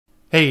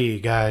Hey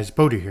guys,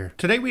 Boda here.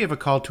 Today we have a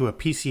call to a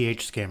PCH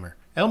scammer.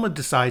 Elma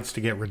decides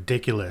to get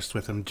ridiculous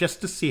with him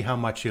just to see how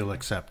much he'll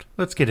accept.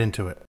 Let's get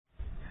into it.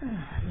 Oh,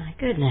 my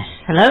goodness.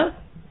 Hello?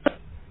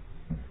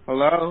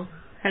 Hello?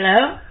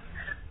 Hello?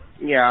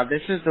 Yeah,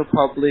 this is the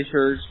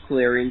Publishers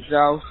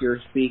Clearinghouse. You're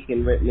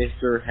speaking with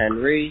Mr.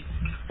 Henry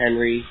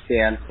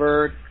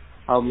Stanford.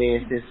 How may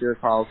I assist your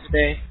call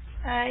today?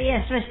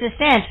 Yes, Mr.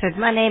 Stanford.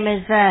 My name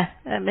is,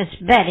 Miss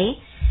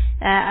Betty.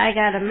 I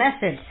got a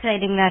message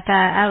stating that,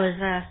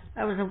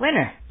 I was a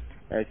winner.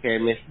 Okay,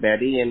 Miss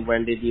Betty, and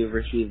when did you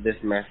receive this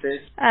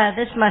message?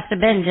 This must have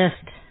been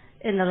just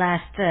in the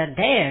last,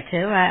 day or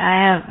two.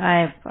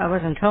 I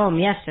wasn't home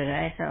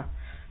yesterday, so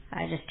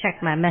I just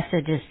checked my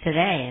messages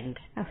today, and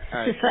I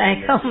was just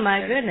like, oh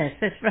my goodness,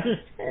 it's from,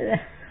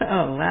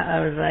 I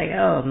was like,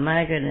 oh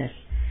my goodness.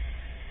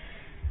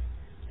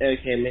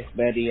 Okay, Miss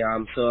Betty,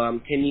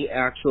 can you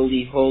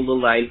actually hold the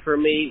line for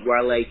me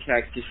while I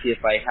check to see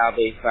if I have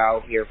a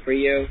file here for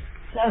you?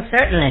 Oh,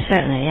 certainly,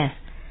 yes.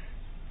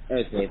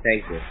 Okay,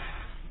 thank you.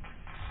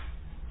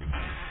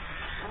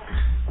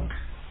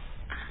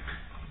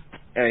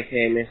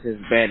 Okay, Mrs.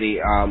 Betty,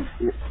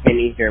 can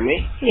you hear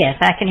me? Yes,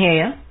 I can hear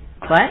you.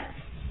 What?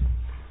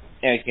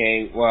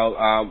 Okay, well,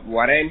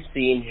 what I'm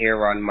seeing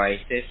here on my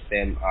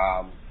system,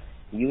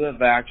 you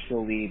have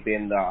actually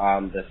been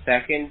the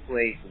second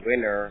place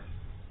winner.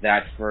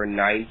 That's for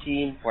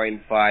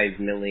 $19.5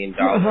 million. Is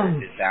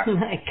that?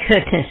 My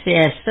goodness,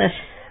 yes.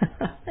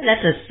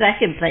 That's a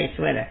second place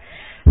winner.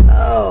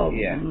 Oh,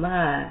 yeah.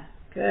 My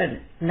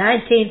goodness.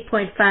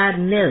 $19.5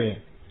 million.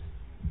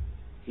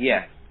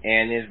 Yes.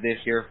 And is this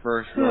your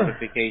first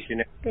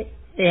notification?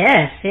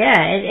 Yes, yeah.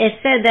 It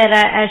said that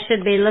I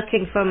should be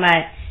looking for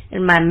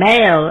in my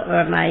mail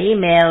or my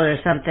email or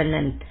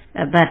something,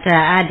 but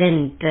I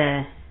didn't.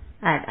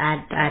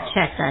 I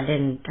checked. I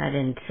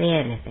didn't see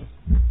anything.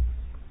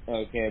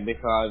 Okay,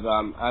 because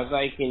as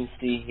I can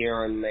see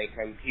here on my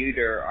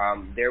computer,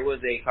 there was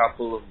a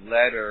couple of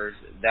letters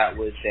that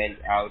was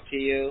sent out to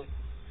you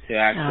to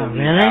actually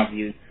have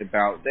you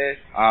about this.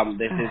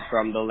 This is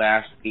from the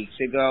last weeks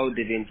ago.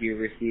 Didn't you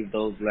receive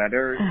those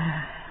letters?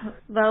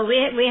 Well,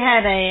 we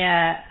had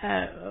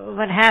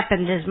what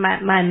happened is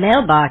my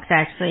mailbox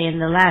actually in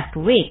the last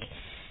week,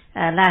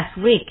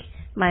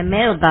 my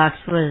mailbox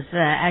was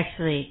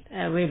actually,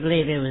 we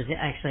believe it was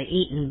actually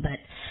eaten, but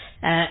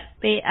I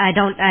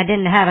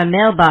didn't have a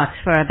mailbox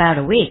for about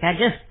a week. I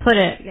just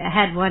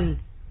had one,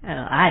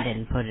 I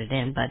didn't put it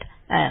in, but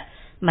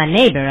my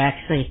neighbor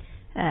actually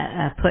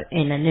put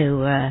in a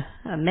new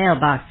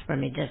mailbox for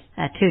me just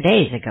 2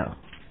 days ago.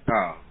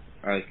 Oh,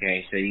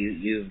 okay. So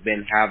you've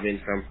been having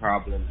some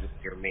problems with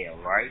your mail,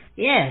 right?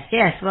 Yes.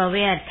 Well,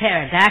 we had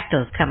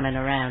pterodactyls coming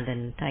around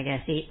and I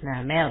guess eating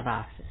our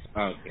mailboxes.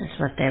 Okay. That's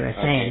what they were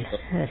saying.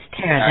 Those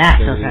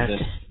pterodactyls are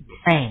just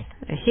insane.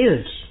 They're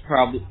huge.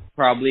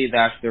 Probably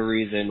that's the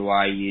reason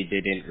why you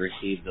didn't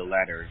receive the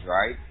letters,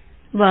 right?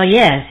 Well,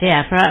 yes,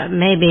 yeah.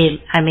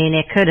 Maybe, I mean,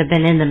 it could have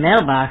been in the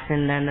mailbox,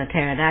 and then the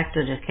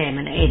pterodactyl just came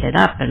and ate it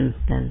up, and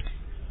then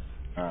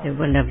it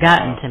wouldn't have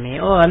gotten to me.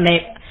 Or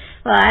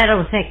I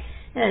don't think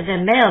the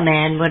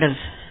mailman would have.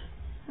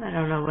 I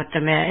don't know what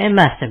it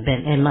must have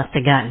been. It must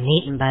have gotten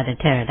eaten by the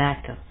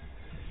pterodactyl.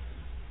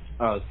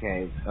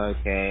 Okay.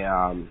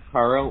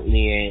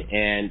 Currently,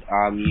 and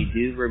you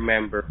do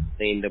remember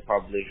playing the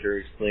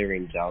Publishers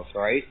Clearinghouse,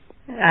 right?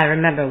 I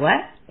remember what?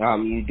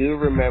 You do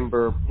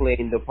remember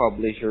playing the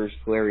Publishers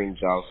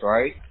Clearinghouse,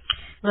 right?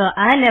 Well,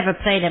 I never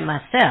played it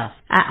myself.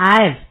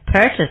 I've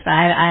purchased.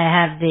 I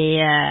have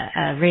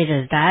the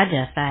Reader's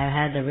Digest. I have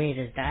had the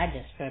Reader's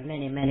Digest for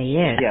many, many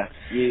years. Yes,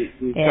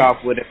 you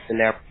shop with it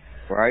and everything,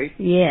 right?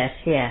 Yes,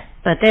 yeah.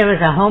 But there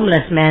was a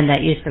homeless man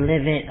that used to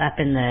live up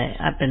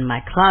in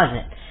my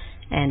closet,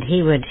 and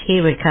he would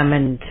come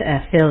and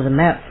fill them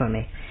out for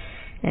me,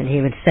 and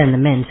he would send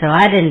them in. So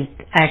I didn't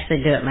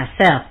actually do it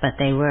myself, but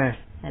they were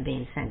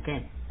being sent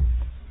in.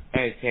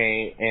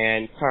 Okay,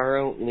 and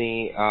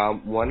currently,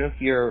 one of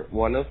your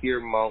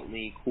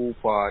monthly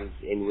coupons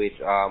in which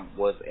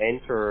was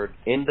entered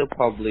in the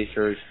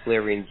Publishers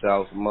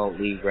Clearinghouse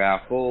monthly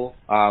raffle,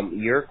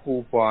 your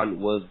coupon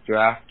was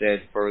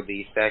drafted for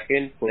the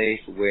second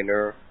place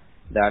winner.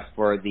 That's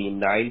for the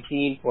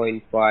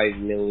 $19.5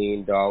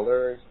 million,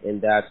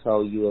 and that's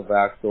how you have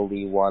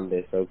actually won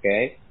this.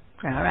 Okay.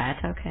 All right.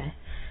 Okay.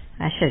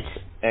 I should.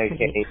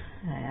 Okay.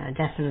 I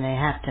definitely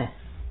have to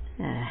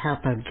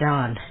help her,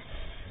 John.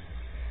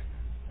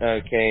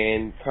 Okay,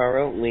 and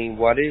currently,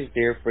 what is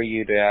there for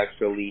you to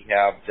actually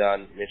have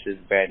done, Mrs.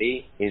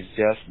 Betty, is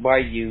just by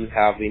you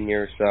having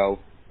yourself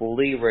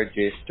fully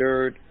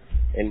registered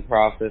and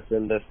processed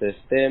in the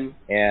system,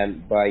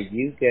 and by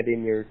you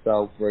getting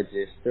yourself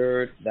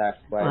registered, that's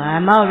by. Well,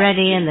 I'm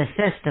already in the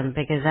system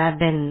because I've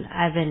been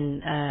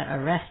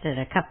arrested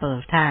a couple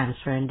of times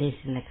for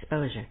indecent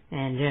exposure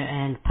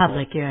and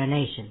public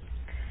urination.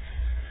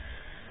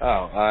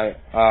 Oh,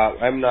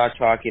 I'm not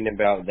talking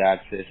about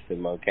that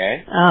system,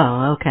 okay?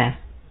 Oh, okay.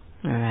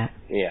 All right.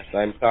 Yes,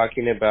 I'm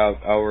talking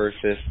about our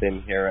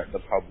system here at the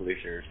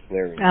Publishers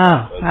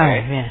Clearinghouse. Oh, okay?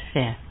 oh, yes,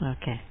 yeah,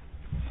 okay.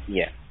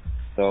 Yeah.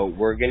 So So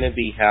we're going to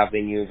be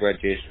having you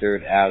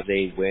registered as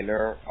a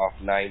winner of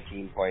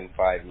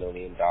 $19.5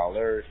 million.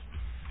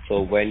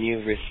 So when you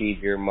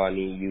receive your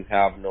money, you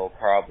have no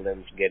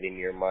problems getting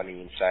your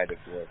money inside of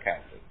your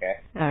account, okay?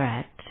 All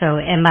right. So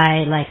am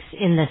I, like,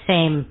 in the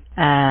same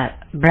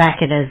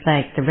bracket as,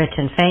 like, the rich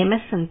and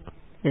famous? And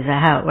is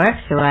that how it works?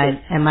 So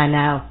am I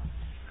now,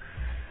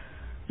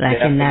 like,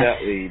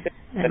 Definitely.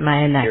 am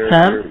I in that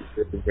club?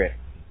 You're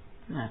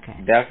Okay.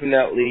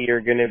 Definitely,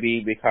 you're going to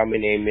be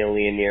becoming a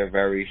millionaire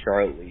very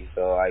shortly,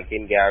 so I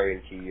can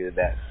guarantee you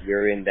that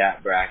you're in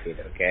that bracket,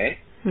 okay?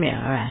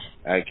 Yeah, all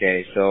right.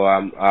 Okay, so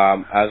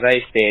as I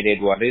stated,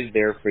 what is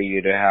there for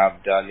you to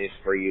have done is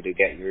for you to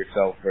get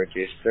yourself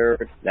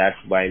registered. That's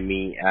by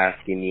me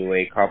asking you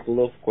a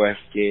couple of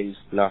questions,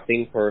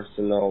 nothing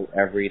personal,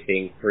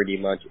 everything pretty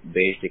much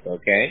basic,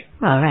 okay?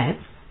 All right.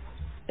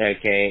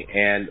 Okay,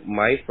 and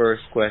my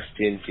first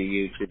question to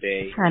you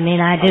today... I mean,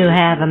 I do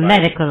have a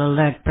medical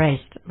alert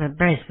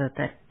bracelet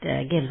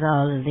that gives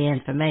all of the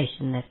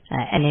information that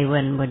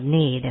anyone would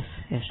need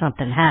if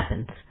something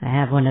happens. I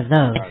have one of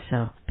those,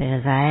 so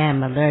because I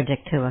am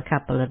allergic to a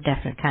couple of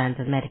different kinds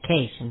of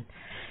medication,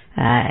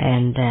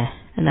 and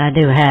I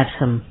do have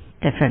some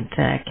different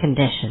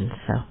conditions.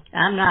 So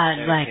I'm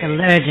not like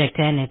allergic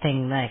to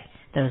anything like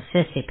those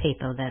sissy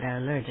people that are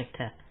allergic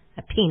to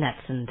peanuts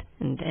and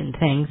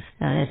things.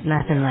 It's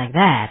nothing like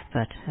that,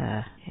 but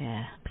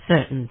yeah,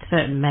 certain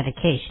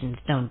medications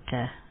don't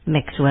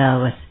mix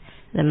well with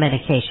the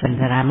medications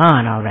that I'm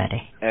on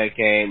already.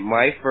 Okay,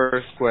 my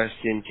first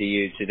question to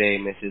you today,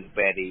 Mrs.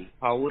 Betty,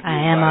 how would you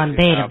I am on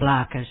beta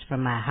blockers for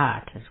my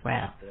heart as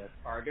well.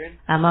 Pardon?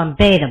 I'm on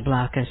beta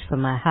blockers for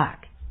my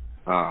heart.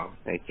 Oh,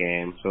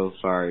 okay, I'm so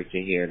sorry to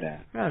hear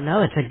that. Oh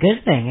no, it's a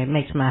good thing. It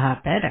makes my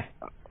heart better.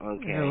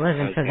 Okay. If it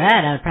wasn't for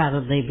that, I'd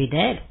probably be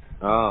dead.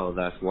 Oh,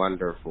 that's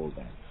wonderful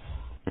then.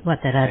 What,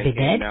 that I'd be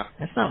dead? Now,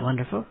 that's not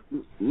wonderful.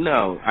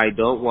 No, I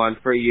don't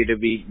want for you to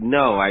be...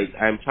 No,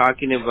 I'm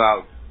talking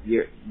about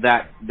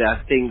that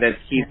thing that's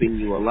keeping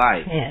you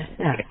alive. Yes.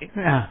 Okay?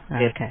 Oh,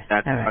 okay.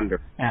 That's all right.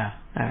 wonderful. Oh,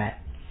 all right.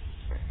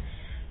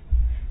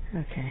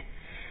 Okay.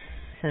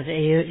 So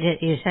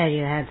you said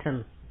you had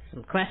some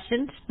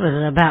questions? Was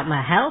it about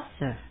my health,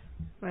 or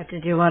what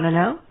did you want to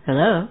know?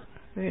 Hello?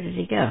 Where did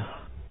he go?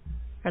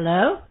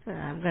 Hello?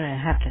 I'm going to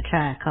have to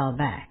try a call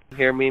back.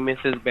 Hear me,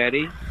 Mrs.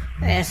 Betty?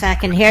 Yes, I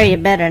can hear you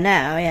better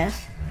now,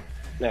 yes.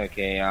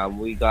 Okay,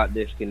 we got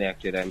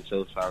disconnected. I'm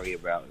so sorry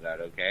about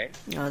that, okay?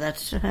 Oh,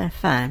 that's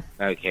fine.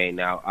 Okay,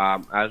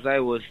 now, as I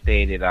was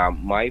stated,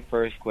 my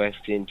first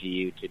question to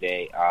you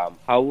today,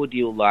 how would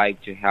you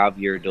like to have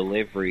your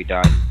delivery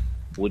done?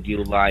 Would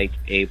you like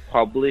a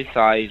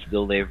publicized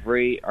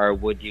delivery, or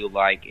would you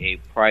like a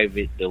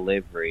private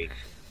delivery?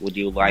 Would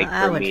you like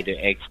me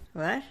to...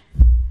 What?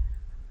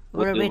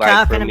 What are we like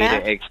talking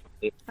about?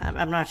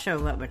 I'm not sure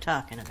what we're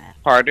talking about.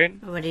 Pardon?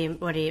 What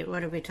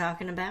are we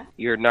talking about?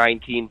 Your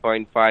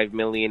 $19.5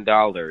 million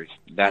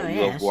that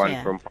you have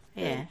won from...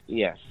 Yeah.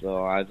 Yes,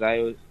 so as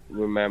I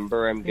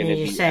remember, I'm going to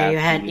be You say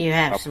you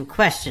have some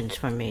questions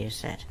for me, you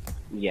said.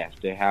 Yes,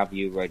 to have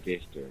you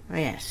registered. Oh,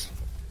 yes.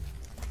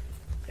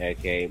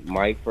 Okay,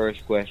 my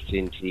first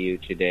question to you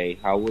today,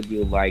 how would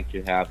you like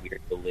to have your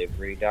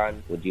delivery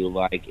done? Would you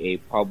like a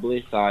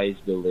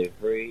publicized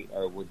delivery,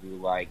 or would you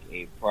like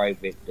a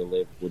private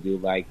delivery? Would you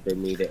like for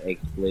me to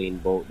explain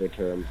both the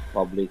terms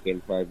public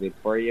and private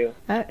for you?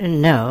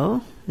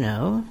 No.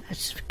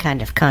 That's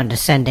kind of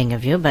condescending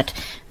of you, but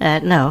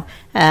no.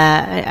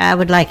 I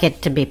would like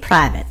it to be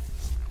private.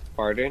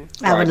 Pardon?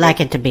 I would like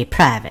it to be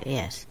private,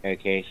 yes.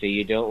 Okay, so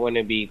you don't want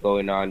to be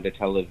going on the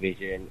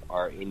television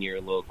or in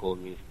your local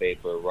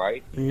newspaper,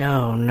 right?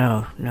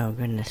 No,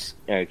 goodness.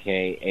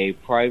 Okay, a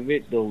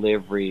private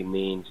delivery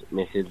means,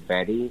 Mrs.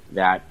 Betty,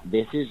 that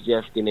this is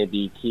just going to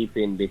be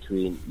keeping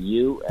between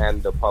you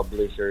and the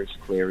publisher's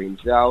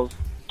clearinghouse,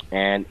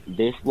 and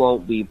this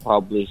won't be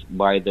published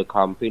by the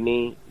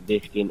company.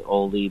 This can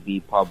only be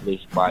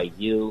published by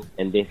you,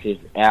 and this is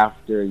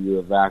after you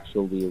have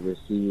actually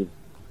received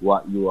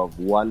what you have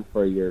won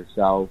for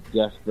yourself,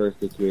 just for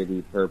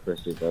security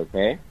purposes,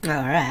 okay? All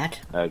right.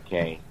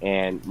 Okay,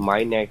 and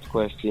my next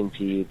question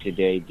to you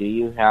today, do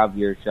you have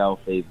yourself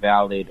a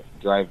valid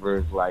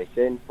driver's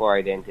license for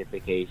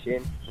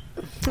identification?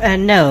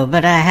 No,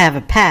 but I have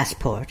a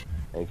passport.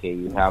 Okay,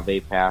 you have a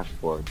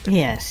passport.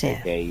 Yes.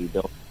 Okay,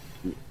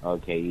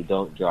 you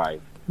don't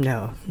drive.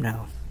 No.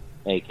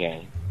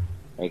 Okay,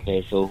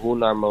 so who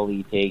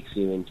normally takes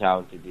you in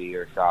town to do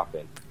your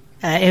shopping?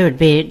 That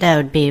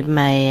would be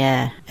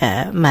my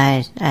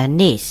my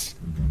niece.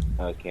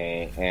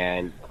 Okay,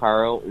 and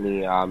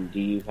currently, do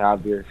you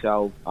have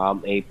yourself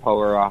a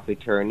power of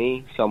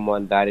attorney,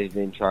 someone that is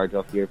in charge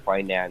of your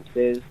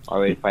finances,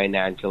 or a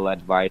financial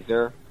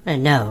advisor?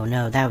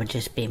 No, that would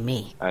just be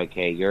me.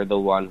 Okay, you're the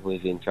one who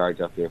is in charge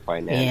of your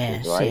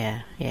finances,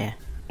 right? Yeah.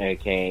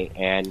 Okay,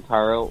 and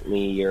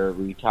currently you're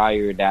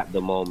retired at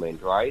the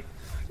moment, right?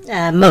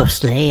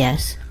 Mostly,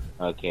 yes.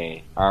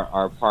 Okay,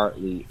 are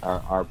partly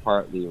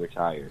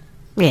retired.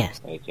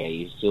 Yes. Okay,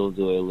 you still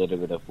do a little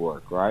bit of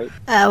work, right?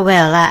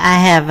 Well, I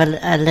have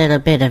a little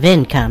bit of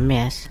income,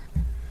 yes.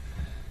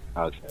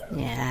 Okay.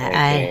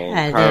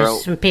 Yeah,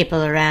 there's some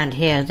people around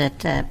here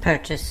that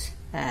purchase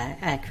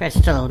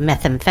crystal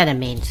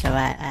methamphetamine, so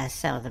I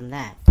sell them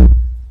that.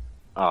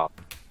 Oh,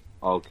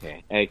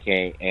 okay.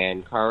 Okay,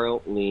 and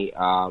currently,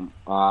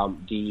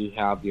 do you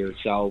have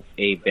yourself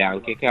a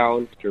bank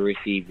account to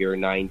receive your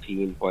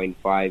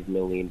 $19.5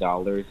 million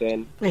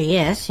in?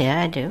 Yes,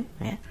 yeah, I do.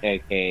 Yeah.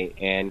 Okay,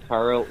 and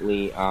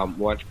currently,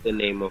 what's the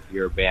name of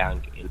your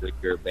bank in which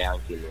you're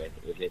banking with?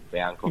 Is it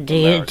Bank of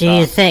America? Do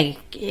you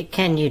think,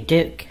 can you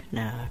do...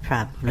 No, I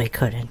probably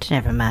couldn't.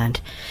 Never mind.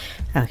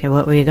 Okay,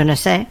 what were you going to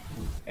say?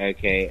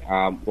 Okay,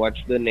 what's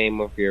the name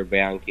of your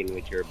bank in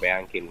which you're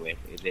banking with?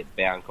 Is it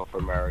Bank of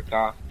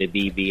America, the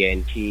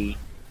BB&T,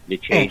 the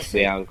Chase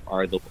Bank,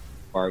 or the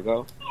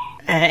Fargo?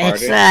 I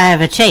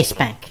have a Chase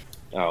Bank.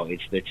 Oh,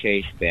 it's the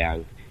Chase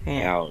Bank.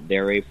 Yeah. Now,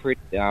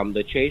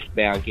 the Chase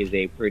Bank is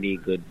a pretty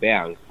good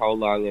bank. How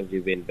long have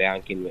you been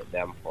banking with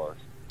them for?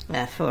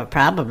 For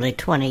probably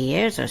 20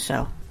 years or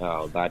so.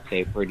 Oh, that's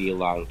a pretty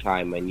long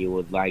time, and you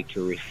would like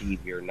to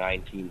receive your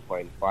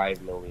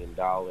 $19.5 million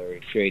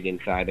straight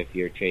inside of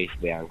your Chase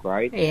Bank,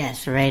 right?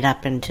 Yes, right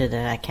up into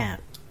the account.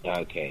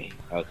 Okay,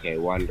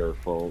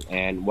 wonderful.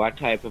 And what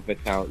type of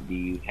account do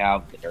you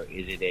have there?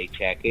 Is it a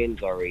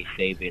check-ins or a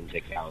savings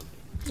account?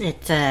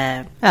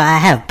 I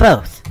have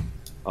both.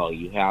 Oh,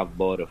 you have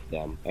both of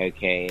them.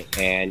 Okay,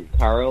 and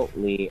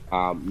currently,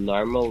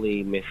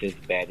 normally, Mrs.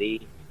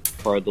 Betty,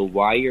 for the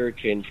wire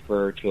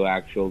transfer to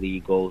actually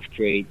go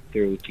straight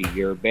through to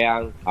your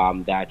bank,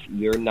 that's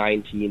your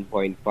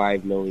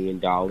 $19.5 million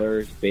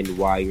been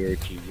wired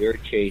to your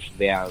Chase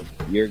Bank.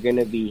 You're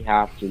gonna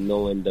have to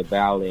knowing the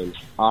balance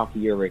of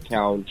your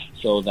account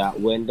so that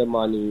when the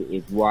money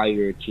is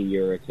wired to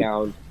your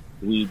account,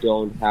 we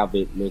don't have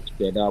it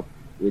mixed up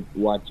with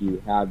what you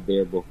had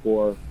there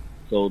before.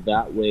 So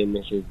that way,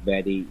 Mrs.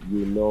 Betty,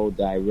 you know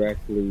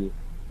directly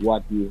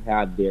what you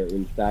had there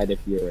inside of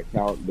your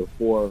account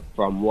before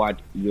from what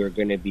you're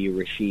going to be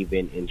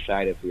receiving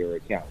inside of your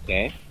account,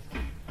 okay?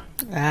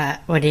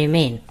 What do you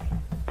mean?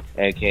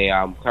 Okay,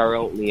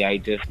 currently I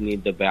just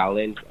need the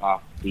balance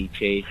of the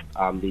Chase,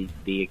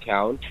 the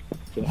account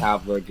to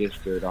have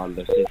registered on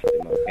the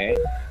system, okay?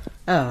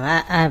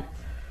 Oh,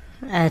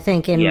 I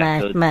think in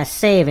my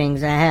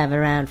savings I have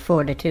around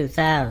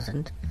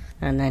 42,000.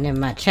 And then in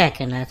my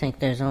checking, I think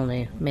there's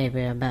only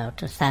maybe about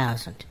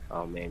 1,000.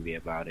 Oh, maybe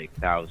about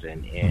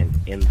 1,000. And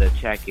in the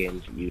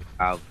check-ins, you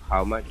have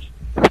how much?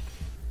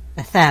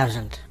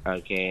 1,000.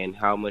 Okay, and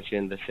how much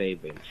in the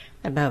savings?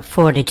 About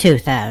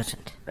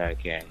 42,000.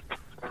 Okay.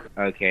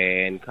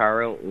 Okay, and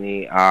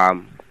currently,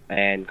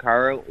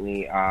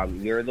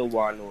 you're the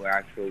one who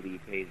actually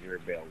pays your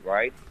bill,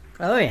 right?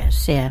 Oh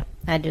yes, yeah.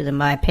 I do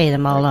them. I pay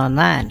them all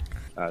online.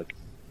 Okay.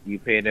 You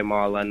pay them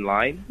all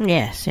online?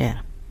 Yes, yeah.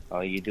 Oh,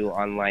 you do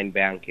online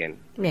banking?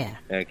 Yeah.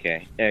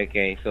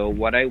 Okay, so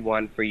what I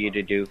want for you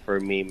to do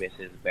for me,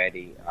 Mrs.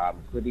 Betty,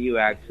 could you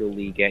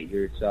actually get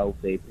yourself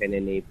a pen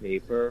and a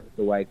paper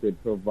so I could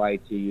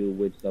provide to you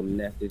with some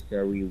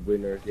necessary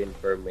winner's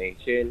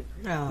information?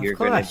 Oh, You're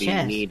going to be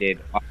needed.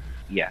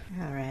 Yes.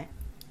 All right.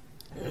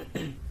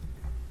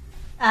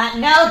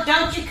 No,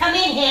 don't you come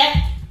in here.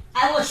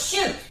 I will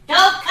shoot.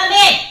 Don't come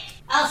in.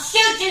 I'll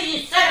shoot you, you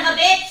son of a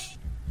bitch.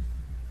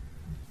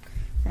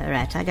 All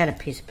right, I got a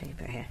piece of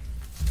paper here.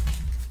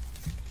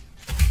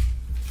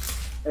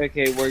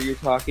 Okay, were you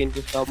talking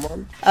to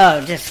someone? Oh,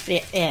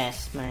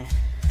 yes,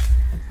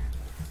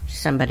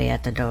 somebody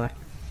at the door.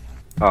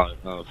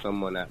 Oh,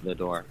 someone at the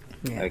door.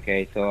 Yeah.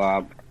 Okay, so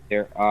are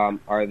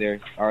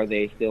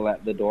they still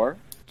at the door?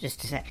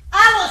 Just a sec.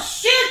 I will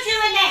shoot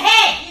you in the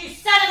head, you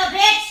son of a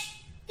bitch!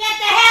 Get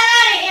the hell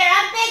out of here!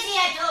 I'm busy,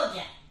 I told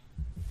you.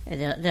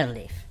 They'll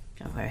leave.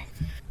 Don't worry.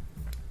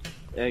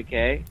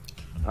 Okay.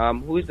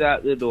 Who's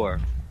at the door?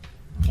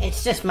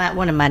 It's just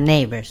one of my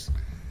neighbors.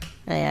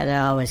 Yeah,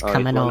 they're always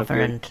coming over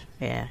and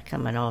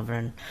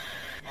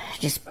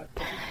just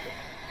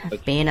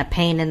being a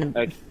pain in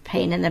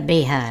the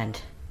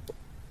behind.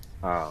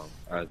 Oh,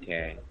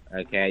 okay.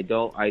 Okay, I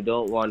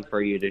don't want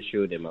for you to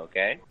shoot him,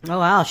 okay?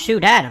 Oh, I'll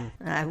shoot at him.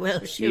 I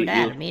will shoot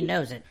at him. He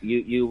knows it.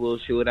 You will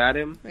shoot at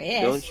him?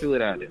 Yes. Don't shoot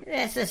at him.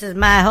 Yes, this is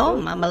my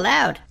home. I'm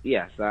allowed.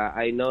 Yes,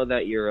 I know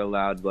that you're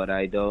allowed, but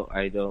I don't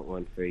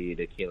want for you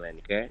to kill him,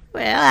 okay?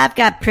 Well, I've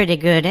got pretty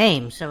good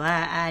aim, so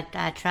I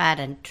try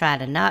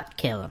to not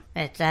kill him.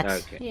 That's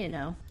okay. You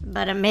know.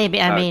 But maybe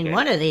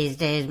one of these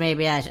days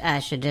maybe I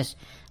should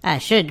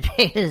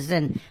because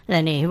then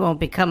he won't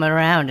be coming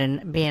around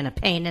and being a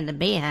pain in the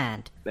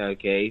behind.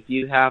 Okay, if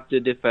you have to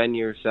defend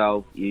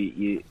yourself,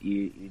 you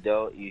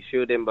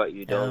shoot him, but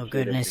you don't. Oh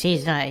goodness,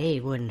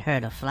 he wouldn't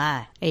hurt a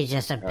fly. He's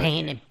just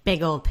a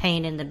big old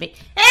pain in the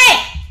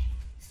Hey!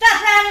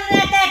 Stop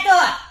running at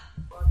that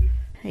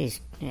door!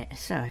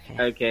 It's okay.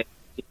 Okay.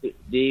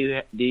 Do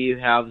you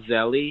have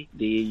Zelly?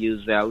 Do you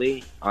use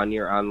Zelly on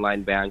your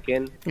online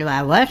banking? Do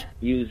I what?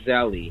 Use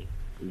Zelly.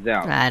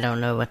 Zelle. I don't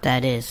know what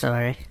that is,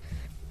 sorry.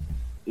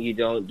 You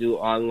don't do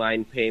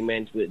online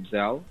payments with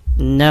Zelle?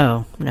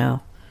 No.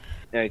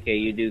 Okay,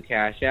 you do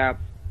Cash App?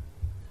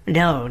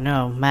 No,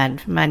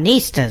 my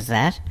niece does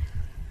that.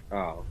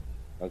 Oh,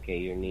 Okay,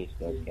 your niece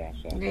does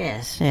Cash App.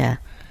 Yes, yeah.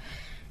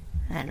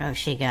 I know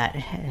she got,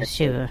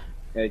 she was...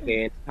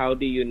 Okay, and how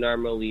do you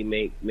normally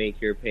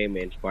make your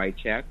payments? By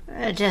check?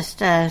 Just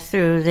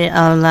through the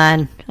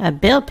online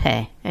bill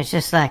pay. It's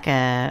just like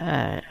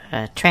a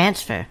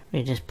transfer.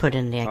 You just put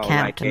in the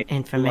account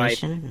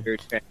information.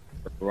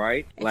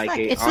 Right?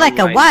 It's like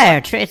a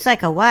wire. It's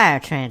like a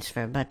wire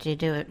transfer, but you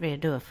do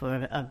it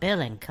for a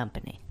billing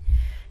company.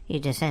 You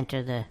just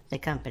enter the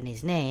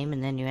company's name,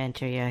 and then you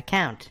enter your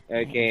account.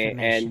 Okay,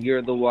 and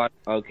you're the one.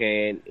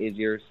 Okay, and is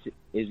your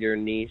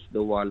niece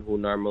the one who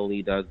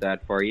normally does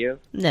that for you?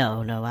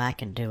 No, I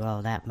can do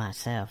all that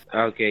myself.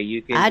 Okay,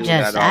 you can do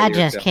that all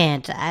yourself.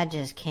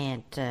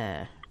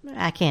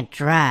 I can't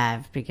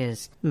drive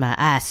because my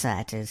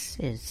eyesight is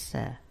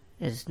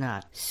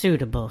not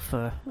suitable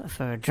for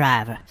a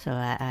driver. So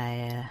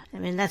I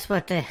mean, that's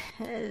what they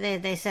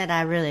said.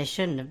 I really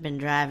shouldn't have been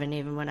driving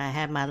even when I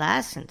had my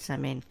license.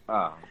 The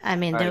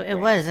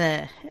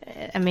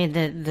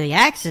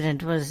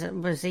accident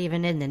was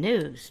even in the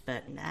news,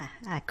 but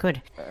I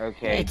could.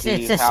 Okay. It's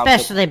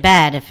especially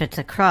bad if it's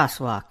a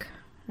crosswalk,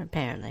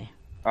 apparently.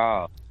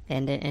 Oh.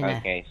 And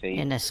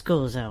in a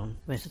school zone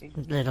with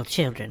little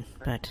children,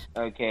 but.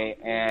 Okay,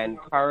 and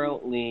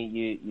currently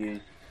you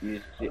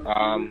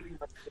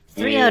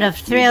 3 out of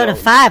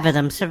 5 of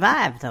them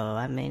survived, though.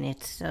 I mean,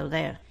 it's so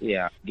there.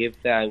 Yeah, give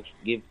thanks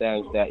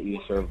that you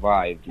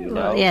survived.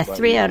 Well, yeah,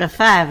 3 out of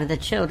 5 of the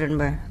children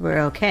were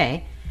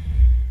okay.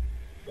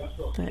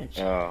 But,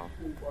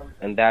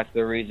 and that's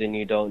the reason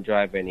you don't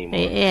drive anymore.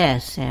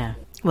 Yes, yeah.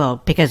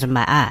 Well, because of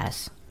my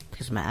eyes,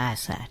 because of my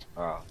eyesight.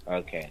 Oh,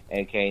 okay.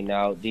 Okay,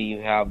 now do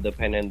you have the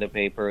pen and the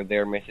paper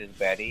there, Mrs.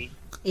 Betty?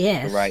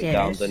 Yes. To write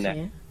down the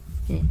next.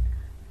 Yeah.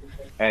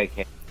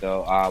 Okay.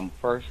 So,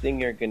 first thing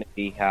you're going to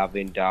be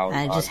having down.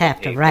 I just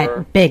have to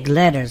write big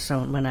letters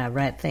when I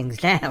write things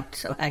down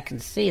so I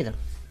can see them.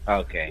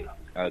 Okay.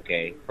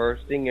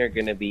 First thing you're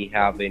going to be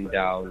having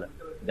down,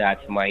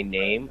 that's my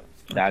name.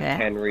 That's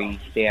Henry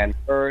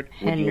Stanford.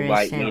 Would you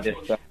like me to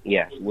spell?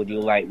 Yes. Would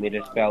you like me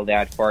to spell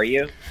that for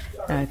you?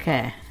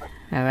 Okay.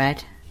 All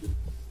right.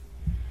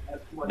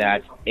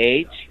 That's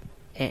H.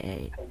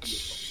 Okay.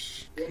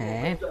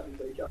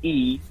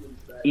 E.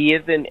 E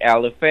is in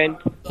elephant.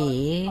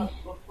 E.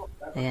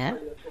 Yeah.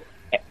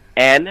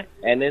 N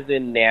is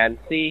in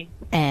Nancy.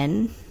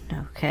 N.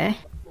 Okay.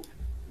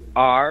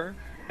 R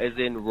is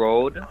in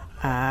road.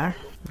 R.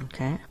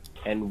 Okay.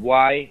 And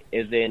Y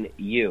is in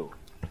U.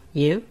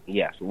 U?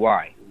 Yes,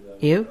 Y.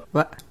 U?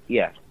 What?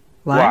 Yes.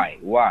 Y?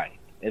 Y.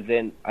 As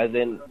in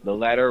the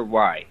letter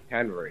Y.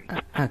 Henry.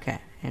 Okay.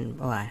 And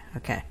Y.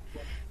 Okay.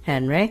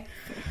 Henry.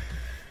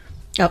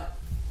 Oh.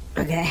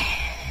 Okay.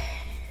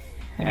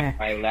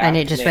 I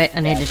need to flip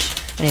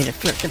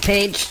the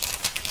page.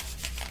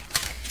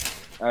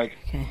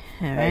 Okay.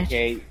 All right.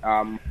 Okay.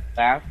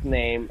 Last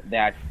name,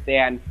 that's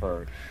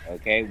Stanford.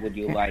 Okay. Would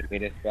you like me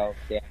to spell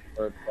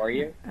Stanford for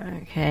you?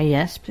 Okay.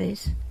 Yes,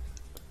 please.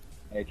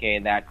 Okay.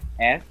 That's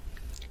S.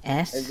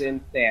 S. As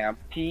in Sam.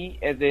 T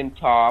as in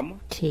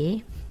Tom.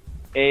 T.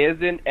 A as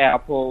in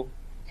Apple.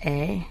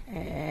 A.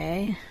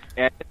 N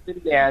as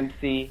in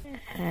Nancy.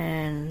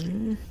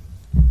 N.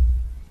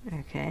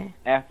 Okay.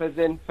 F as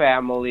in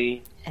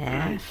family.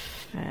 F.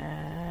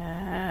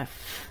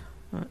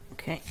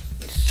 Okay.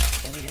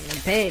 Just get it in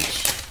the page.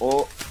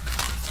 O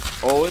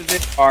is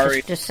in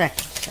orange. Just a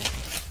second.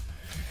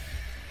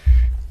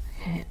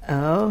 Okay.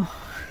 O.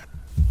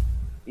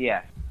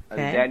 Yes.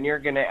 Okay. And then you're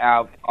going to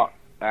have,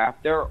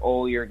 after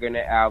O, you're going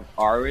to have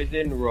R is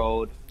in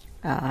road.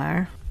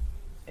 R.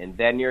 And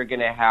then you're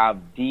going to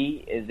have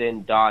D is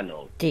in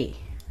Donald. D.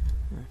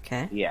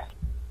 Okay. Yes.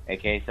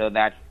 Okay, so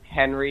that's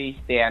Henry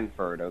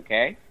Stanford,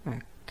 okay?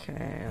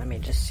 Okay, let me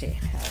just see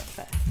how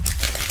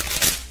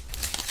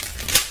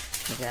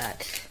we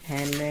got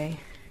Henry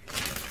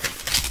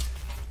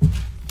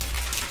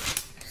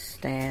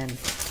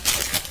Stanford.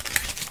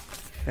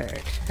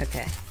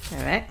 Okay,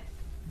 all right.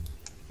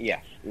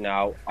 Yes.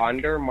 Now,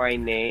 under my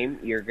name,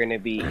 you're going to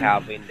be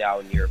having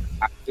down your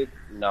package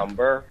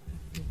number.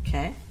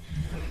 Okay.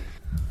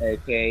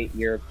 Okay,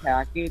 your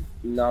package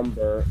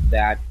number,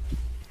 that's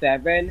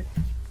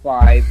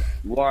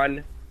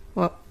 751.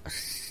 Well,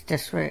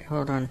 just wait,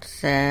 hold on.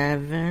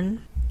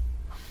 7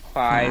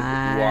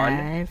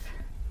 5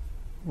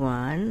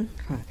 1.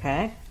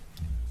 Okay.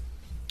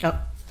 Oh,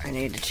 I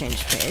need to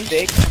change page.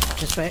 6.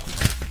 Just wait.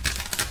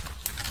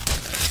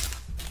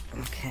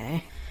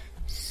 Okay.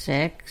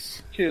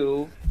 6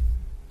 2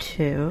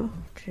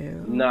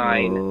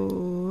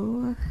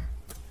 9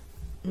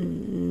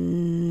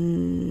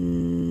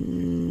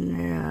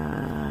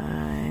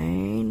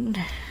 9.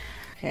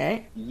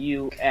 Okay.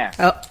 US.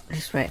 Oh,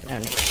 just wait. I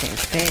need to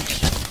change page.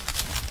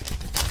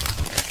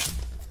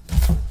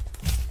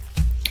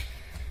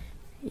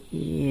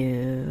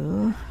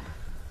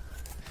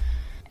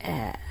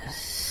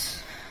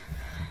 US.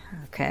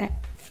 Okay.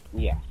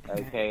 Yeah.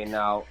 Okay.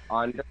 Now,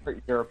 under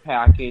your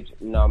package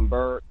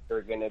number,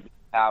 you're gonna be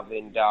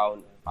having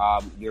down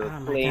your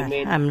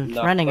claimant I'm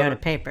number. running out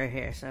of paper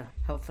here, so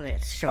hopefully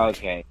it's short.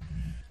 Okay.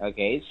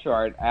 Okay, it's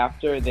short.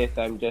 After this,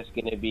 I'm just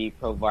gonna be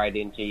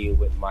providing to you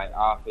with my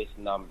office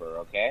number,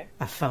 okay?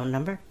 A phone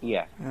number?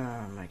 Yes.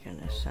 Oh my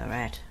goodness. All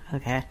right.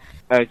 Okay.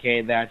 Okay,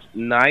 that's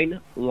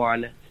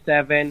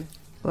 917.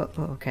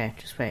 Okay,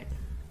 just wait.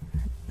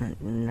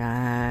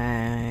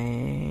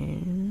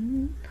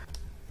 9.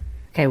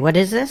 Okay, what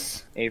is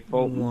this? This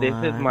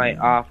is my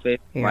office.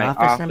 Your my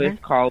office number?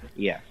 call.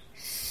 Yes.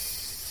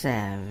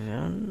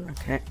 7.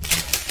 Okay.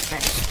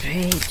 Next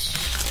page.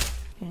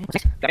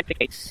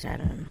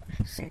 7,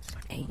 6,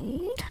 8.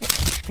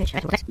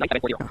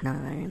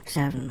 9,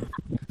 7,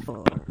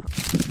 4,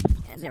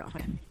 0.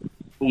 Okay.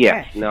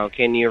 Yes. Right. Now,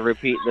 can you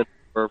repeat the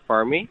number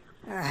for me?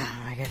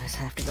 Oh my goodness, I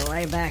have to go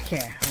way back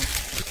here.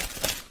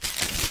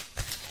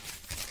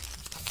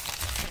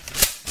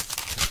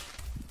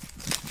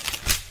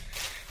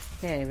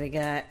 Okay, we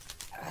got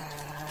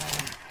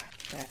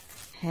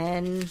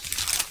Henry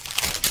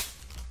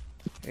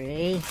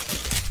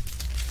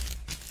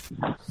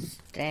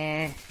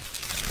Stanford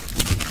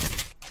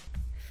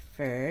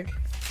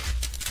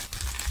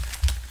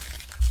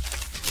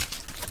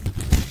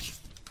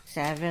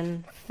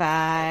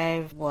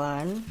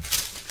 751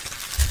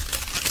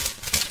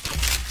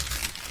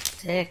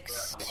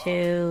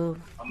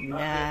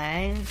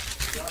 629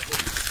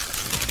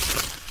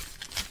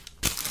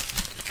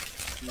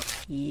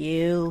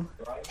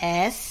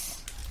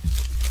 U.S.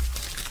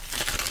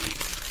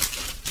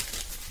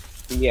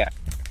 Yeah.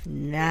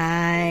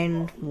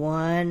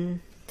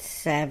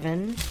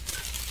 917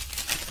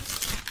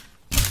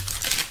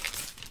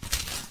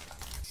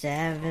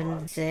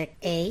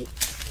 768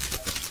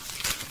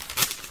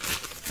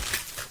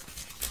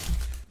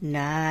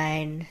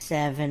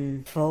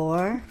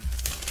 974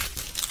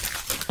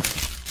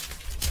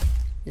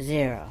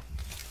 0.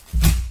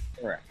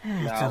 Correct.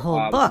 It's a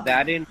whole book.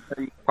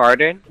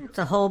 Pardon? It's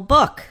a whole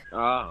book.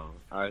 Oh,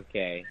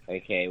 okay.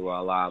 Okay,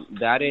 well,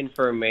 that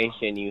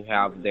information you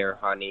have there,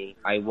 honey,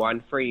 I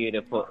want for you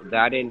to put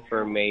that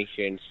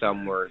information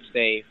somewhere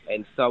safe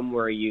and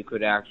somewhere you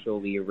could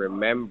actually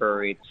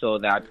remember it so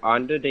that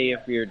on the day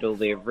of your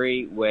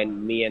delivery,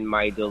 when me and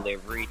my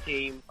delivery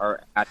team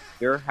are at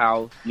your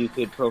house, you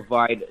could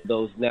provide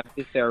those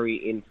necessary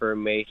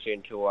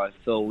information to us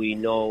so we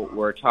know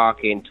we're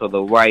talking to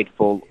the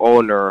rightful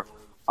owner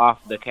of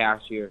the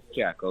cashier's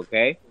check,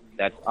 okay?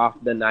 That's off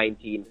the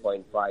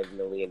 $19.5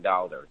 million.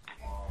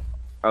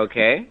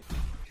 Okay?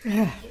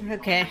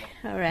 Okay,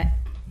 alright.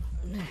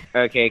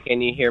 Okay,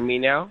 can you hear me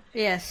now?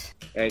 Yes.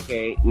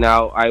 Okay,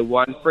 now I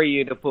want for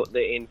you to put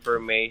the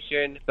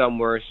information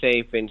somewhere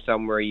safe and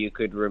somewhere you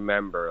could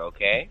remember,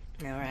 okay?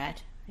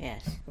 Alright,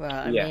 yes. Well,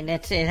 I Yeah. mean,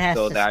 it has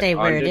So to that stay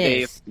on where the it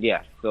day, is.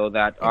 yes, so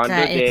that on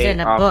the It's day in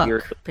a of book,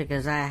 your...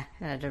 because I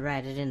had to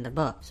write it in the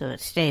book, so it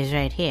stays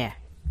right here.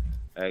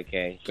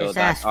 Okay, so Just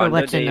that ask for on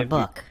what's the day in the of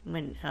book.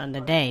 On the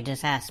day,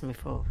 just ask me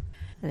for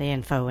the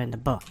info in the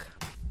book.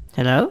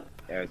 Hello?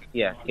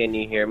 Yes, can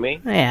you hear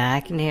me? Yeah, I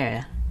can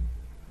hear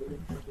you.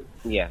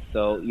 Yes,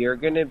 so you're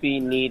gonna be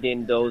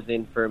needing those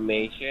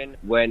information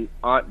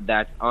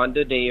that's on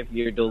the day of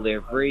your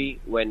delivery,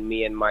 when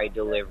me and my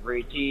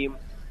delivery team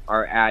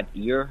are at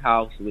your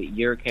house with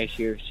your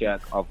cashier's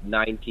check of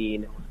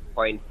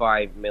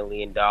 $19.5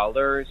 million,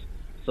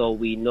 so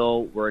we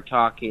know we're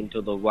talking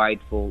to the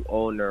rightful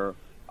owner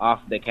of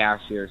the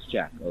cashier's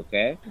check,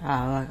 okay?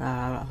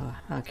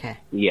 Okay.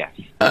 Yes.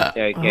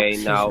 Okay,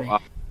 excuse now... me.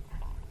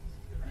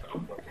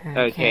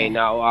 Okay,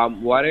 now,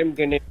 what I'm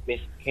gonna...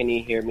 Can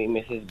you hear me,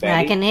 Mrs. Betty?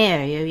 I can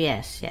hear you,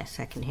 yes,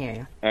 I can hear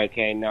you.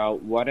 Okay, now,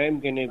 what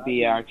I'm gonna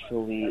be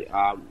actually...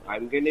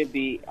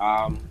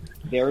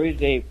 there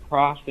is a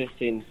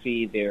processing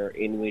fee there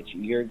in which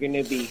you're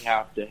gonna be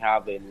have to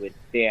have it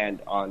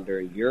withstand under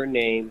your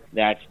name.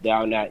 That's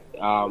down at...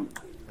 Down,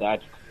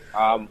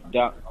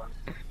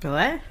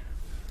 What?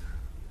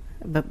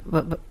 But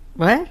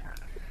what?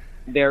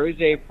 there is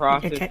a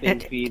processing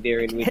fee there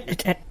in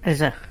which...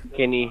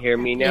 Can you hear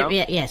me now?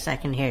 Yes, I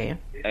can hear you.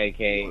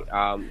 Okay,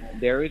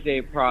 there is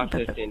a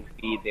processing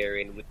fee there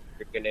in which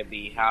you're going to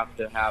be have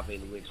to have in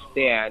which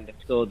stand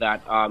so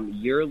that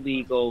your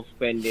legal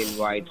spending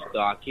rights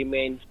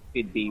documents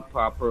could be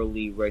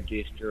properly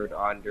registered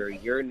under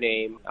your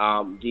name.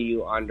 Do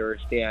you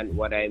understand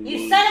what I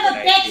mean? You son of a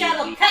bitch,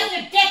 I will cut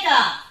your dick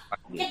off!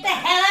 Get the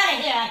hell out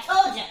of here, I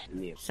told you!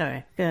 Yeah.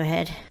 Sorry, go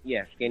ahead.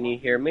 Yes, can you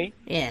hear me?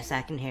 Yes,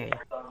 I can hear you.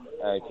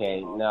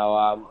 Okay,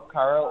 now,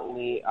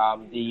 currently,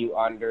 do you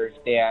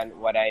understand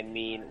what I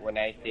mean when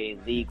I say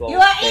legal You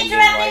are spending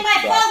interrupting my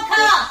rights phone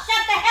call!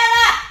 Shut the hell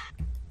up!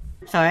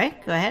 Sorry,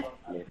 go ahead.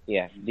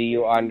 Yes. Do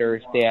you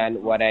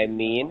understand what I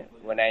mean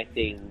when I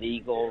say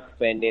legal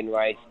spending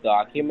rights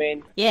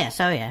document?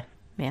 Yes, oh yeah.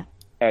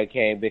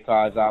 Okay,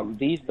 because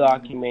these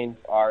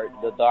documents are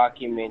the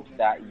documents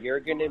that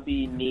you're going to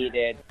be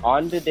needed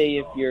on the day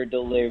of your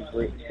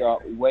delivery. So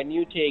when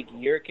you take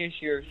your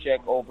cashier's check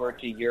over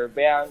to your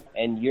bank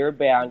and your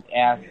bank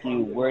asks you,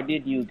 where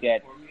did you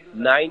get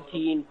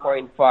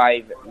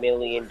 $19.5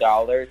 million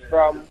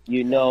from?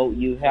 You know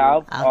you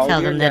have... I'll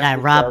tell them that I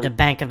robbed the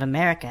Bank of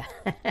America.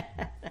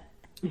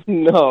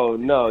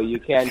 No, you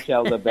can't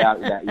tell the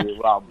bank that you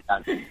robbed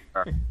that.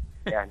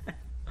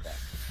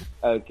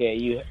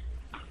 Okay,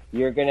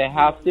 you're gonna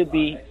have to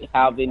be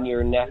having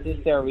your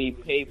necessary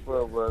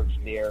paperwork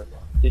there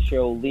to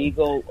show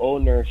legal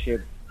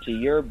ownership to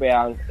your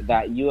bank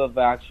that you have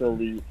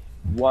actually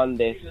won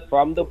this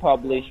from the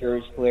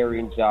publisher's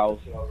clearinghouse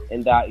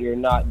and that you're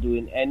not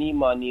doing any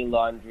money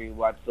laundering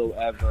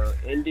whatsoever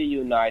in the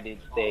United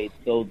States.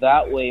 So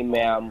that way,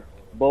 ma'am,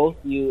 both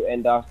you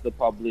and us, the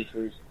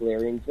publisher's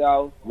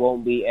clearinghouse,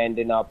 won't be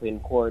ending up in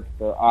court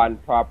for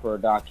improper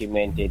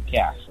documented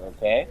cash,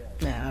 okay?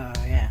 Oh,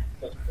 yeah.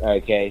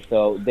 Okay,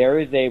 so there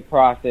is a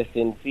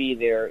processing fee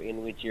there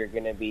in which you're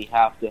going to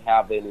have to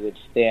have in which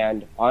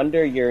stand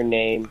under your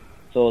name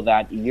so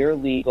that your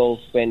legal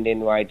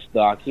spending rights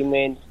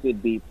documents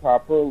could be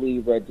properly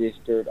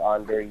registered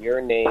under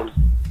your name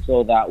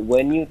so that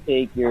when you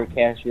take your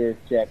cashier's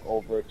check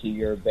over to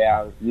your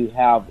bank, you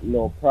have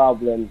no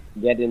problem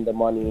getting the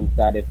money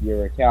inside of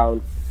your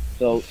account.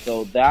 So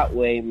that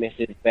way,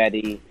 Mrs.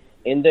 Betty,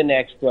 in the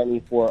next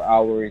 24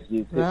 hours,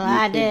 you could... Well,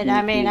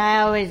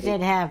 I always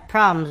did have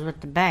problems with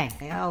the bank.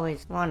 They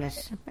always want to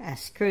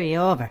screw you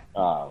over.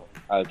 Oh,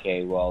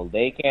 okay, well,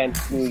 they can't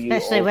screw you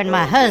Especially over. when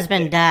my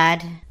husband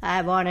died.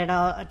 I wanted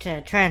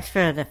to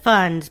transfer the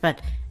funds, but...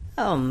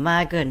 Oh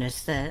my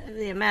goodness,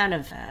 the amount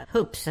of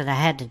hoops that I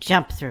had to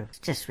jump through. It's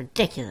just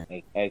ridiculous.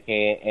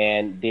 Okay,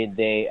 and did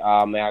they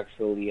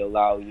actually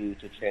allow you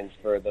to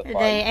transfer the funds?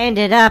 They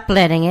ended up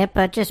letting it,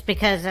 but just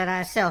because that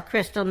I sell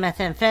crystal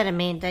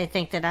methamphetamine, they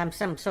think that I'm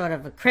some sort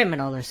of a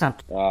criminal or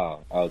something.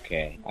 Oh,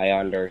 okay, I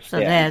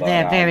understand. So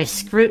they're very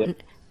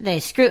they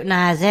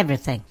scrutinize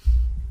everything.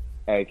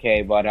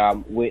 Okay, but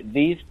with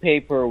these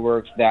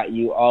paperwork that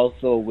you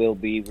also will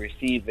be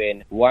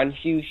receiving, once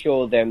you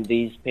show them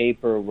these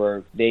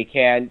paperwork, they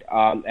can't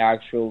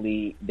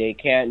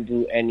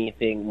do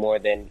anything more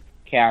than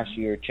cash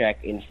your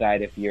check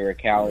inside of your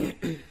account,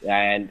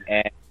 and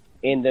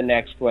in the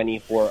next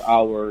 24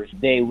 hours,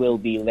 they will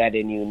be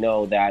letting you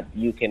know that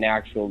you can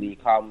actually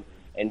come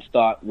and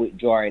start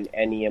withdrawing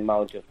any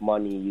amount of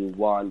money you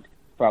want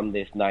from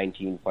this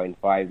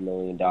 $19.5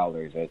 million,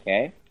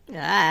 okay?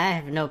 I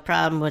have no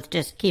problem with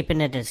just keeping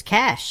it as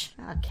cash.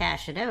 I'll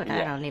cash it out. Yeah.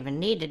 I don't even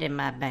need it in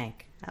my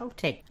bank. I'll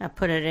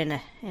put it in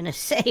a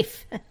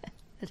safe.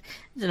 It's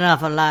an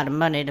awful lot of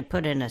money to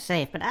put in a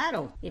safe, but I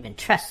don't even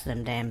trust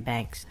them damn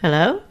banks.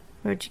 Hello?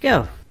 Where'd you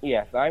go?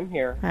 Yes, I'm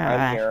here.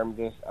 Here.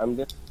 I'm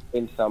just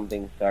getting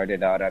something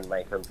started out on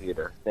my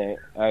computer.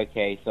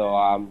 Okay,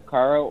 so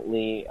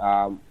currently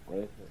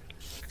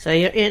So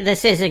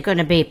this isn't going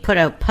to be put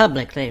out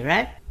publicly,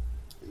 right?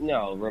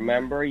 No,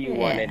 remember you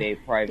wanted a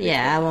private.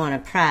 Yeah, I want a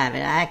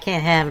private. I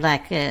can't have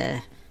like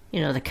the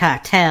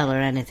cartel or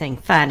anything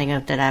finding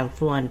out that I've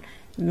won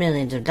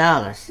millions of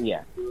dollars.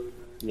 Yeah.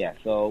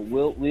 So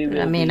we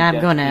will. I mean, I'm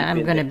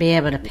gonna be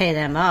able to pay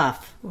them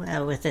off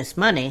with this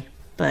money,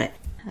 but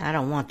I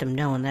don't want them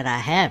knowing that I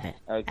have it.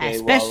 Okay, I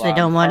especially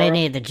don't want Carl,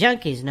 any of the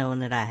junkies knowing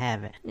that I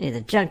have it. Any of the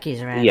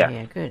junkies around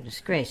here.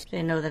 Goodness gracious.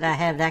 They know that I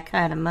have that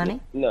kind of money?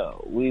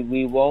 No,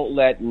 we won't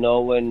let no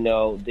one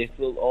know. This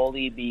will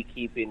only be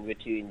keeping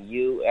between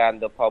you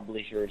and the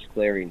publisher's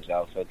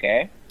clearinghouse,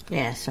 okay?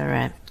 Yes, all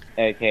right.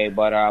 Okay,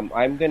 but I'm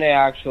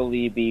gonna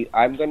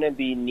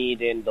be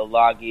needing the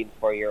login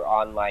for your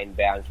online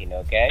banking,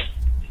 okay?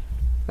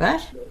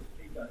 What?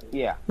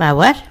 Yeah. My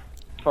what?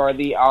 For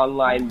the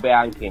online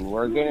banking,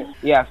 we're gonna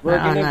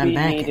be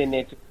needing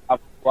it to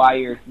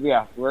acquire.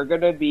 Yes, we're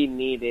gonna be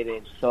needing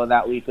it so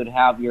that we could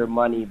have your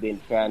money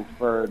being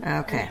transferred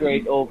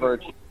straight over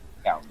to your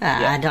account.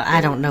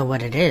 I don't know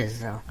what it is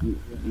though.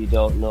 You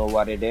don't know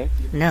what it is?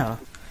 No,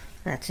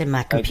 that's in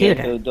my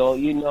computer. Okay, so don't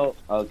you know?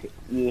 Okay,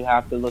 you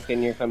have to look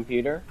in your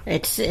computer.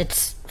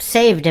 It's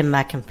saved in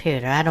my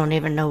computer. I don't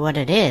even know what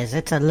it is.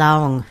 It's a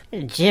long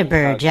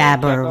jibber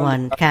jabber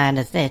one kind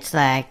of thing. It's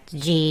like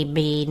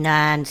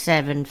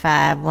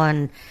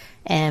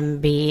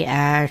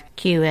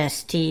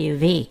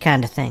GB9751MBRQSTUV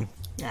kind of thing.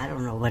 I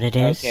don't know what it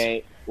is.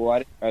 Okay,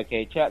 what?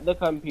 Okay, check the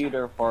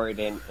computer for it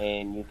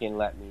and you can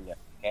let me know.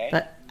 Okay.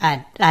 But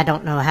I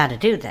don't know how to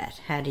do that.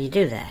 How do you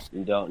do that?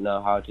 You don't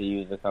know how to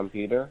use a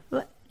computer?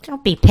 What?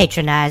 Don't be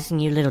patronizing,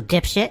 you little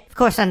dipshit. Of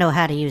course I know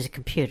how to use a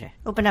computer.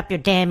 Open up your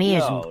damn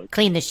ears and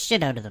clean the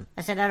shit out of them.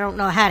 I said I don't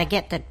know how to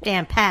get the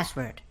damn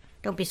password.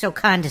 Don't be so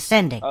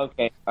condescending.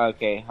 Okay,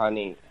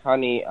 honey,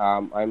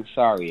 I'm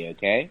sorry,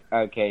 okay?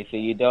 Okay, so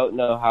you don't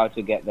know how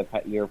to get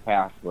your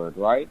password,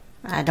 right?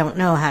 I don't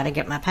know how to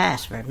get my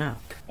password, no.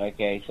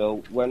 Okay,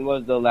 so when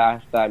was the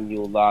last time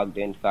you logged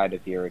inside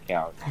of your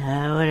account?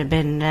 It would have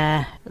been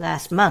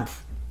last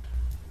month.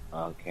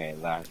 Okay,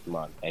 last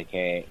month.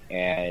 Okay,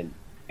 and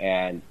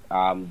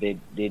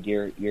did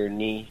your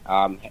niece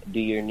do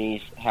your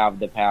niece have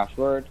the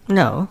password?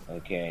 No.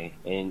 Okay,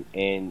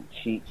 and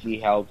she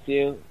helps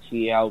you.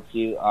 She helps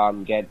you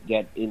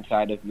get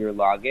inside of your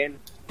login.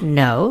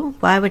 No.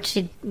 Why would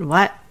she?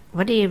 What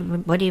do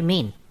you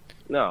mean?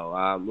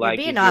 No, like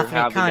you're being if awfully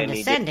you're having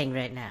condescending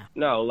right now.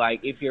 No,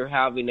 like if you're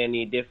having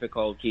any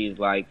difficulties,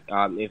 like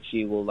if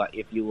you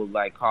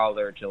would call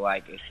her to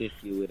assist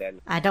you with any.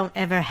 I don't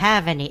ever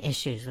have any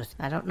issues with.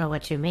 I don't know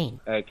what you mean.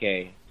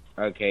 Okay.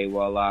 Okay,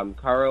 well,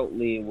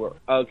 currently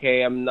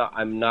I'm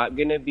not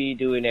gonna be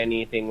doing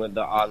anything with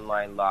the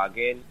online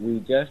login. We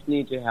just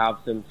need to have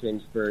some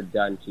transfer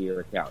done to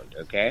your account,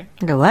 okay?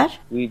 The what?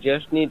 We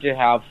just need to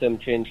have some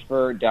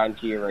transfer done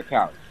to your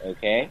account,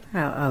 okay?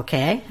 Oh,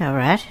 okay,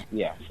 alright.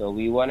 Yeah, so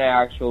we want to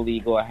actually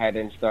go ahead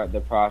and start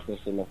the process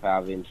of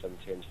having some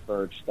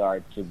transfer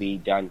start to be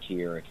done to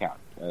your account,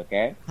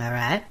 okay?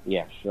 Alright.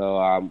 Yeah,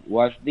 so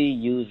what's the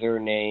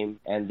username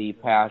and the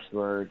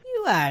password?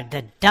 You are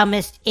the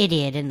dumbest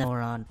idiot in the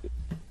moron.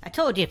 I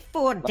told you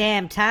 4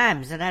 damn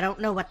times that I don't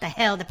know what the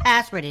hell the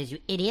password is, you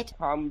idiot.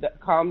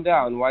 Calm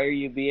down. Why are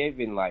you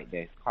behaving like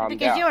this? Calm down.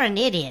 Because you're an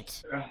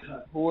idiot.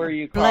 Who are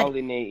you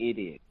calling an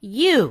idiot?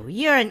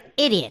 You're an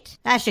idiot.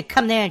 I should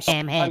come there and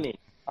sham head. Honey.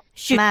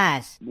 Shoot my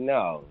eyes.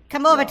 No.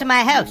 Come over to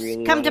my house.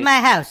 Really Come to my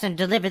house and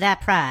deliver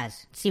that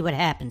prize. See what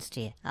happens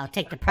to you. I'll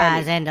take the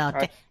prize and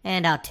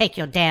I'll take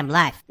your damn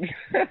life.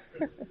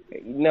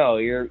 No,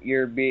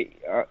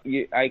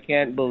 I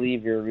can't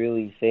believe you're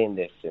really saying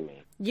this to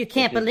me. You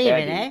can't believe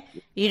it, eh?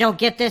 You don't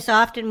get this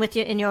often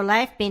in your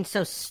life, being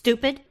so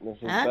stupid?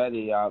 Mrs.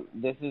 Betty,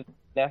 this is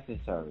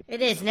necessary.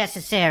 It is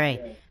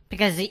necessary,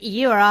 because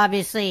you are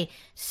obviously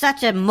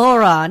such a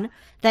moron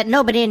that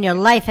nobody in your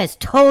life has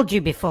told you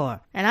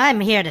before. And I'm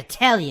here to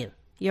tell you,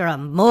 you're a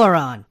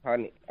moron.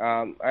 Honey,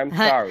 I'm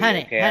sorry,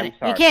 okay? I'm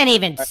sorry. You can't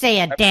even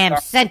say a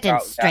damn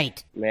sentence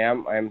straight.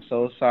 Ma'am, I'm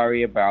so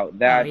sorry about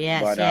that. Oh,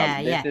 yes, but,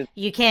 yeah.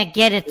 You can't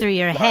get it through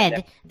your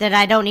head that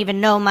I don't even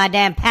know my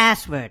damn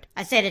password.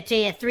 I said it to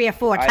you 3 or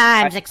 4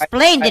 times,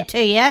 explained it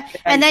to you,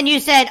 and then you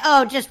said,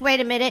 oh, just wait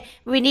a minute,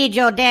 we need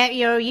your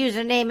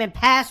username and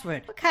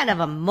password. What kind of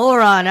a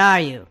moron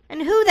are you?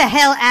 And who the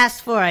hell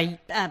asked for a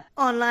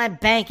online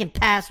banking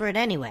password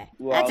anyway?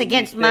 Well, that's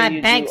against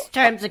my bank's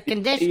terms of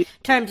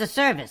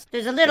service.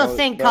 There's a little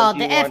thing called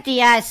the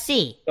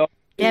FDIC.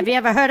 Have you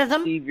ever heard of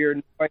them? Receive your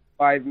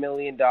 $5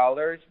 million.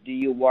 Do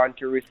you want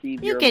to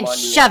receive your money? You can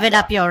shove it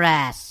up your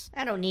ass.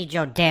 I don't need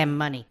your damn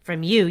money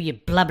from you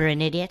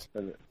blubbering idiot.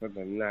 You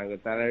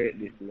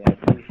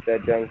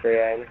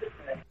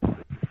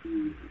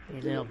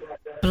little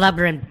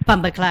blubbering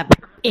bumbleclap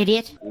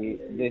idiot.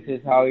 This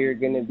is how you're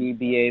gonna be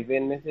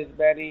behaving, Mrs.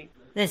 Betty?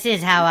 This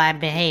is how I'm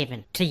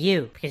behaving to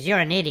you, because you're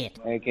an idiot.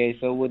 Okay,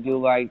 so would you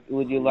like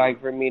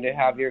for me to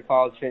have your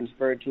call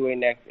transferred to a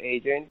next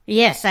agent?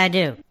 Yes, I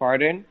do.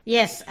 Pardon?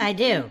 Yes, I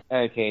do.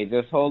 Okay,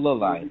 just hold the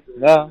line.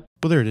 No.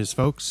 Well, there it is,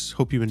 folks.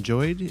 Hope you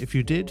enjoyed. If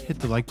you did, hit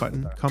the like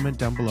button, comment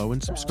down below,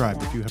 and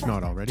subscribe if you have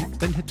not already.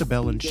 Then hit the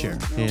bell and share.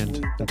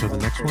 And until the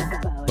next one,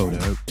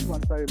 Boda out.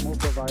 Once I remove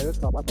the virus,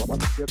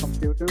 your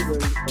computer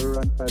will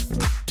run faster.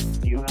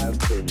 You have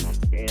been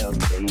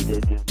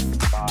scambaited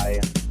by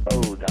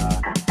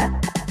Boda.